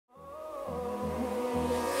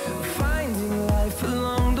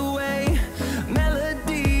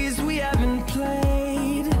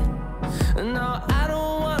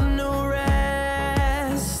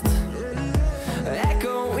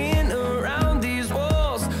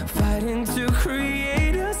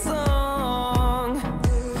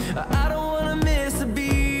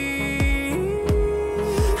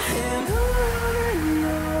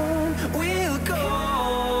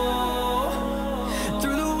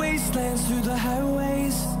wastelands, through the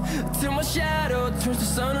highways, till my shadow turns to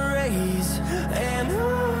sun rays. And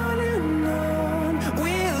on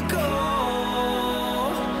we'll go,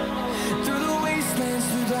 through the wastelands,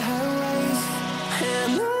 through the highways,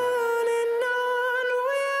 and on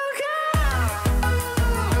we'll go.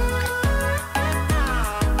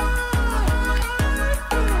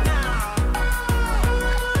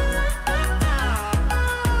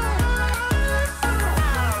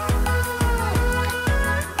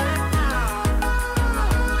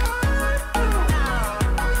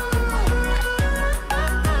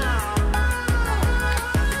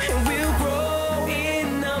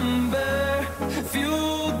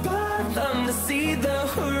 See the